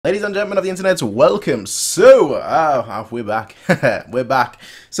Ladies and gentlemen of the internet, welcome. So, we're back. We're back.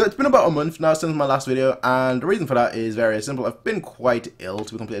 So, it's been about a month now since my last video, and the reason for that is very simple. I've been quite ill,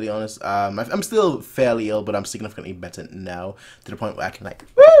 to be completely honest. I'm still fairly ill, but I'm significantly better now, to the point where I can, like,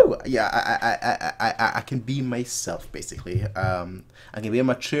 woo! Yeah, I can be myself, basically. I can be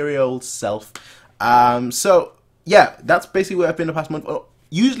my cheery old self. So, yeah, that's basically where I've been the past month.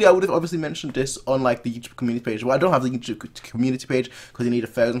 Usually I would have obviously mentioned this on like the YouTube community page. Well, I don't have the YouTube community page because you need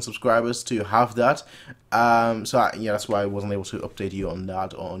 1,000 subscribers to have that. Yeah, that's why I wasn't able to update you on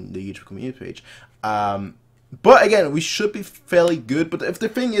that on the YouTube community page. But again, we should be fairly good. But if the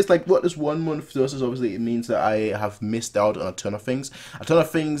thing is, like, what this 1 month does is obviously it means that I have missed out on a ton of things. A ton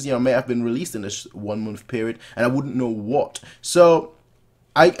of things, you know, may have been released in this 1 month period, and I wouldn't know what. So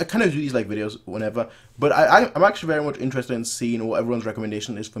I kind of do these like videos whenever, but I'm actually very much interested in seeing what everyone's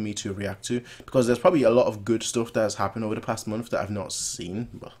recommendation is for me to react to, because there's probably a lot of good stuff that has happened over the past month that I've not seen.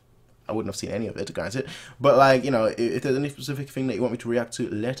 Well, I wouldn't have seen any of it, granted, but like, you know, if there's any specific thing that you want me to react to,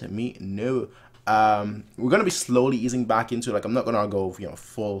 let me know. We're gonna be slowly easing back into, like, I'm not gonna go, you know,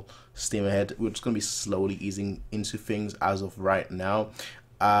 full steam ahead. We're just gonna be slowly easing into things as of right now.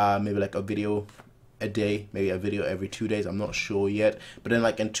 Maybe like a video a day, maybe a video every 2 days. I'm not sure yet, but then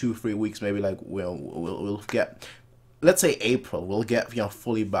like in 2-3 weeks, maybe like we'll get, let's say April, we'll get, you know,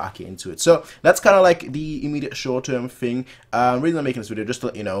 fully back into it. So that's kind of like the immediate short-term thing. Reason I'm making this video, just to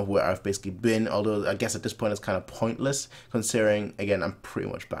let you know where I've basically been, although I guess at this point it's kind of pointless considering, again, I'm pretty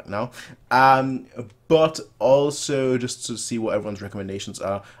much back now. But also just to see what everyone's recommendations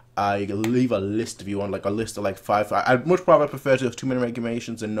are. You can leave a list if you want, like a list of like 5. I'd much probably prefer to have too many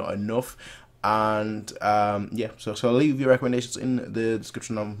recommendations and not enough. And yeah, so I'll leave your recommendations in the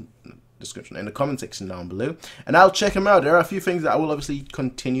description in the comment section down below, and I'll check them out. There are a few things that I will obviously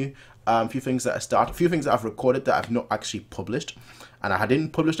continue, a few things that I start, a few things that I've recorded that I've not actually published, and I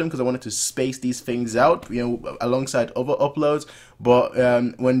didn't publish them because I wanted to space these things out, you know, alongside other uploads. But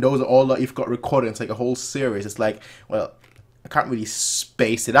when those are all that you've got recorded, it's like a whole series. It's like, well, I can't really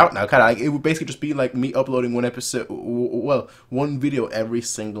space it out now, kind of. Like, it would basically just be like me uploading one episode, well, one video every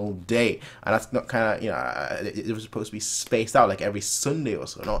single day, and that's not kind of, you know, it was supposed to be spaced out like every Sunday or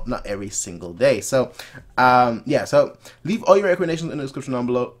so, not every single day. So, yeah, so leave all your recommendations in the description down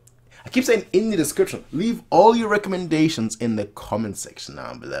below. I keep saying in the description. Leave all your recommendations in the comment section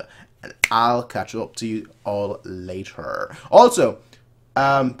down below, and I'll catch up to you all later. Also,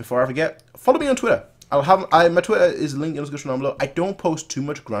 before I forget, follow me on Twitter. My Twitter is linked in the description down below. I don't post too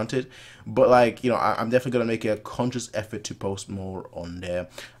much, granted, but like, you know, I'm definitely gonna make a conscious effort to post more on there,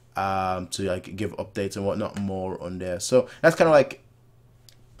 to like give updates and whatnot more on there. So that's kind of like,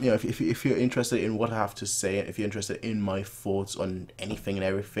 you know, if you're interested in what I have to say, if you're interested in my thoughts on anything and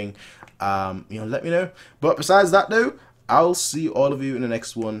everything, you know, let me know. But besides that, though, I'll see all of you in the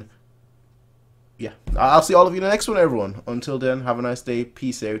next one. Yeah, I'll see all of you in the next one, everyone. Until then, have a nice day,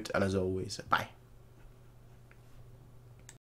 peace out, and as always, bye.